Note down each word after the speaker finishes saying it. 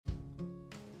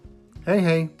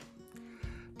Hey,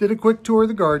 did a quick tour of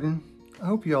the garden. I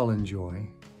hope you all enjoy.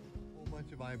 A whole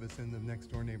bunch of ibis in the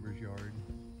next door neighbor's yard.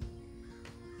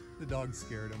 The dog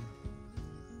scared him.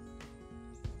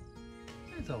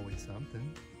 There's always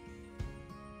something.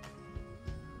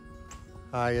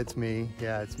 Hi, it's me.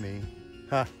 Yeah, it's me.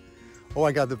 Ha. Oh,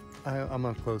 I'm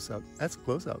on close up. That's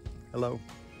close up. Hello.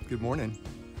 Good morning.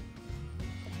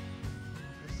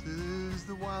 This is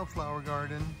the wildflower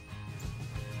garden.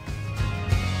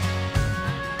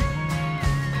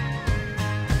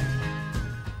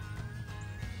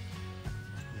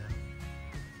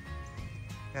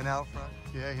 And out front,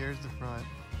 yeah, here's the front.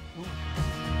 Ooh.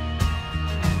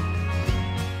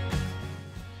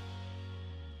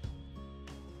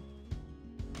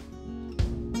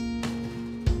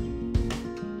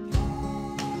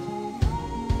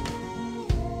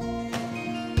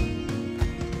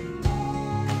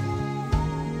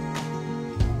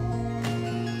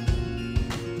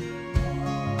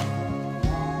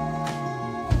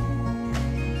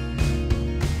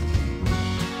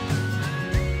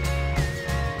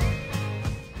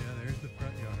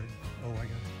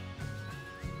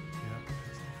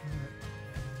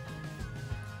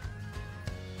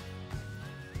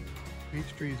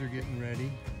 Peach trees are getting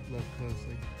ready. Look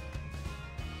closely.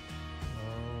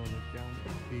 Oh, look down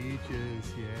at the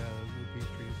peaches. Yeah, those are peach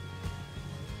trees.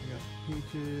 We got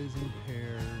peaches and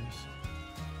pears.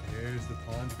 There's the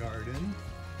pond garden.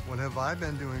 What have I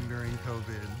been doing during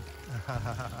COVID?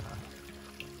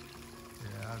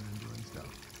 Yeah,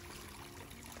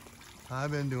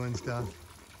 I've been doing stuff.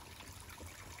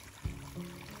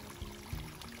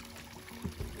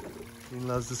 Dean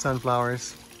loves the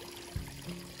sunflowers.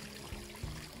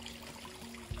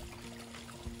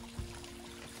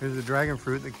 Here's the dragon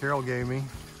fruit that Carol gave me.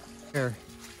 Here.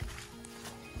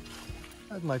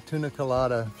 That's my tuna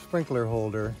colada sprinkler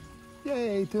holder.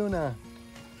 Yay, tuna.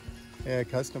 Yeah,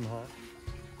 custom hunt.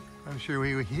 I'm sure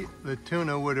the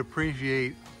tuna would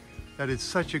appreciate that it's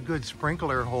such a good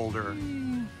sprinkler holder.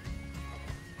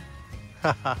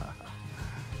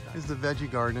 Here's the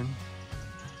veggie garden.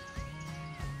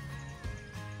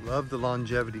 Love the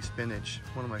longevity spinach,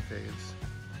 one of my faves.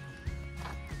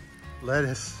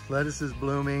 Lettuce is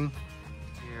blooming.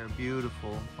 They're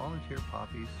beautiful, volunteer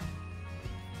poppies.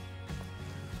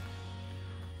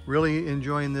 Really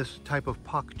enjoying this type of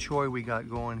pak choi we got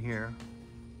going here.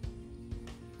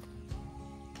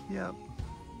 Yep,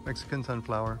 Mexican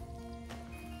sunflower.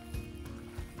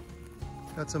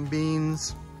 Got some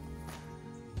beans,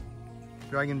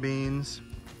 dragon beans.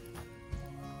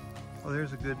 Oh,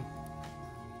 there's a good,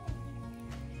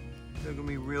 they're gonna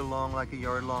be real long, like a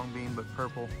yard long bean, but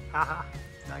purple. Haha,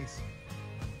 nice.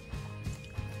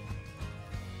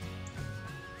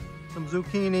 Some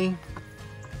zucchini.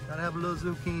 Gotta have a little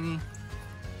zucchini.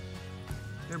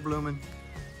 They're blooming.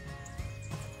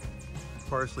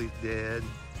 Parsley's dead,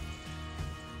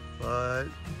 but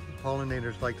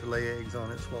pollinators like to lay eggs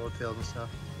on it, swallowtails and stuff.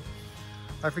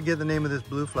 I forget the name of this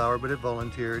blue flower, but it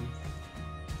volunteered.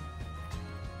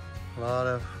 A lot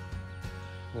of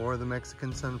more of the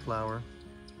Mexican sunflower.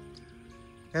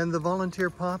 And the volunteer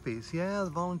poppies. Yeah, the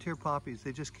volunteer poppies.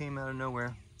 They just came out of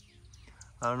nowhere.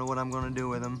 I don't know what I'm gonna do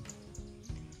with them.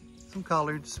 Some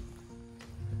collards.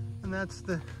 And that's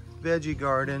the veggie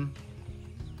garden.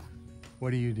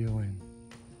 What are you doing?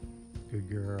 Good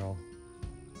girl.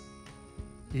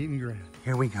 Eating grass.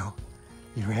 Here we go.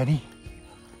 You ready?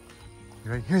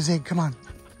 You ready? Here's Zig, come on.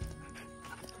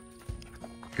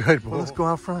 Good boy. Well, let's go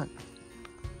out front.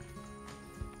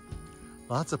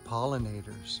 Lots of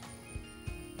pollinators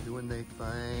doing their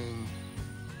thing.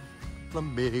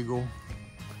 Lumbago.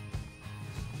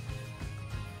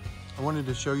 I wanted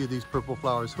to show you these purple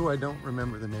flowers, who I don't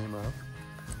remember the name of.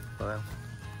 But,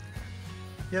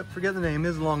 yep, forget the name,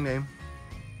 it's a long name.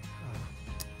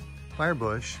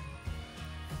 Firebush,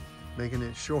 making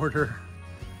it shorter.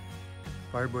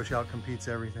 Firebush outcompetes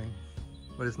everything,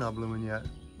 but it's not blooming yet.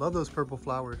 Love those purple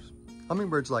flowers.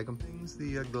 Hummingbirds like them. Things,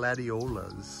 the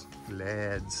gladiolas,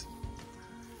 glads.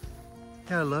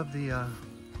 Yeah, I love the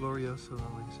gloriosa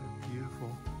lilies, they're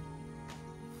beautiful.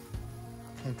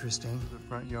 Interesting. The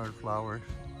front yard flowers.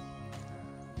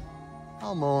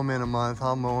 I'll mow them in a month.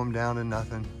 I'll mow them down to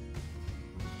nothing.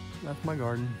 That's my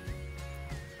garden.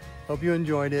 Hope you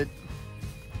enjoyed it.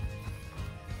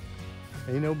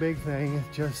 Ain't no big thing,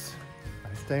 it's just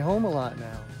I stay home a lot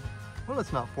now. Well,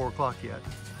 it's not 4 o'clock yet.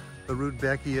 The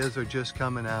rudbeckias are just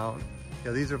coming out.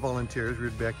 Yeah, these are volunteers,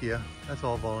 rudbeckia. That's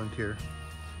all volunteer.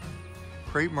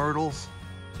 Crepe myrtles.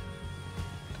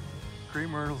 Crepe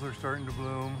myrtles are starting to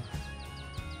bloom.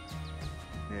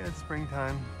 Yeah, it's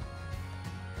springtime.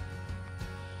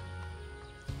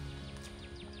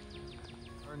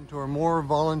 Into our more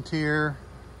volunteer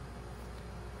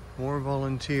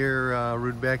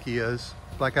Rudbeckias,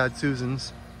 black-eyed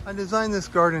Susans. I designed this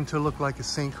garden to look like a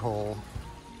sinkhole.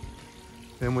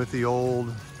 Then with the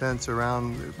old fence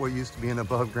around what used to be an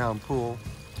above-ground pool.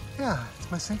 Yeah, it's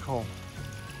my sinkhole.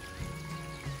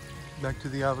 Back to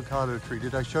the avocado tree.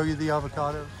 Did I show you the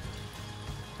avocados?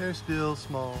 They're still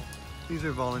small. These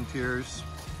are volunteers.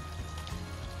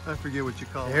 I forget what you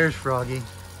call them. There's Froggy.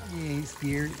 He ain't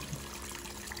scared.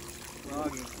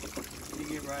 Froggy, you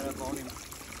get right up on him.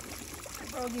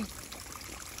 Froggy.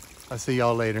 I'll see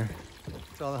y'all later.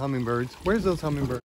 Saw the hummingbirds. Where's those hummingbirds?